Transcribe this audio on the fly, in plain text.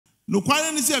No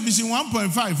kware ni say vision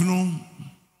 1.5 no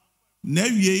na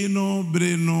wie no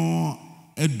bre no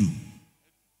edu.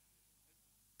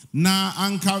 Na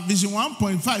anka vision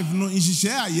 1.5 no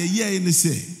nhihye a ye ni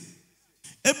say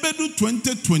ebedu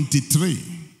 2023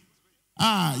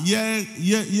 ye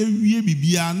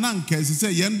bibia na nka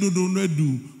say ye ndodo no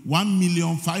edu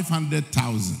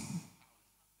 1,500,000.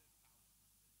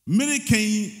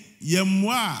 American ye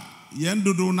mwa ye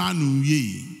ndodo na anu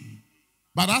wie.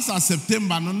 But as of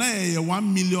September no na ye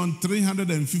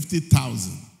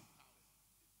 1,350,000.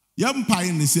 Yam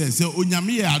pai ni say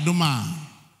onyame ye adoma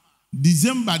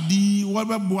December di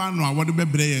wabeboa no awode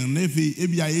bebre yen na efe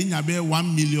ebia ye nya be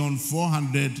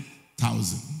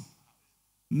 1,400,000.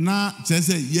 Na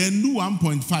say ye ndu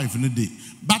 1.5 no day.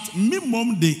 But me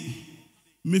mom day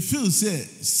me feel say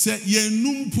ye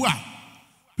numpo a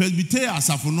Presbyterian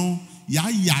asafo no ya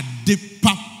de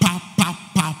pa.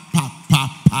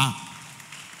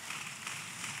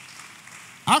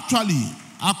 Actually,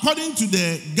 according to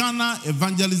the Ghana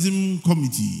Evangelism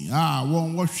Committee,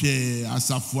 one watch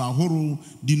asafo ahoro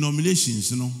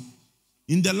denominations,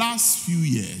 in the last few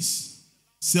years,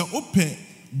 se ope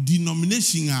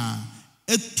denomination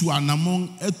etu anamong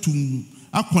etu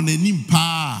akonenim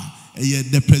pa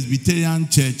the Presbyterian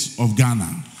Church of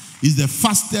Ghana is the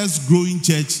fastest growing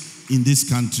church in this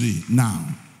country now.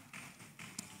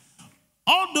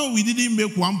 Although we didn't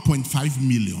make 1.5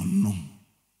 million, no.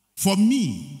 For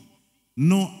me,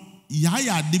 no,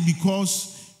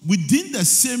 because within the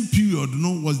same period,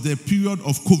 was the period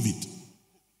of COVID.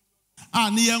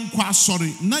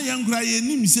 Sorry, na yankra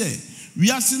yenim say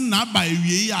we are seen na by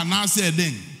we are now said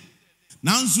then.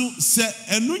 Nanso se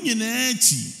enu nyina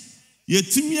echi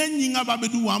yetimi anyinga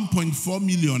babedu 1.4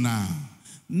 million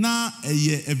na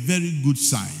a very good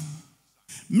sign.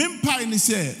 Mempa ni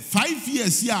say 5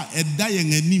 years ya eda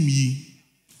yen anim yi.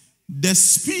 The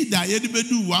speed that you do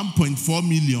 1.4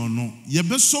 million no ye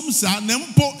besom sa na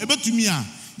mpo ebetumi a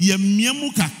ye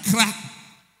miemu kakra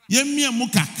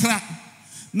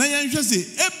na ye hwe se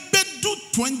ebedu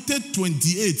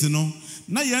 2028 no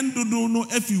na ye ndodo no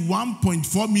efi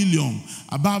 1.4 million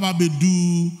ababa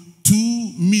bedu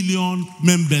 2 million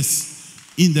members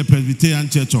in the Presbyterian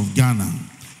Church of Ghana,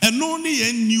 and only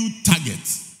a new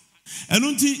target, and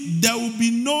until there will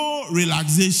be no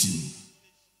relaxation.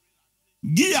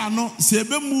 Gia no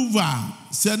sebe mover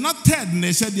se not third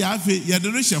ne se dia afi ye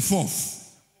de reche fourth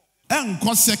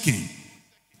enko second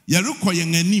ye rekọ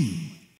yen anim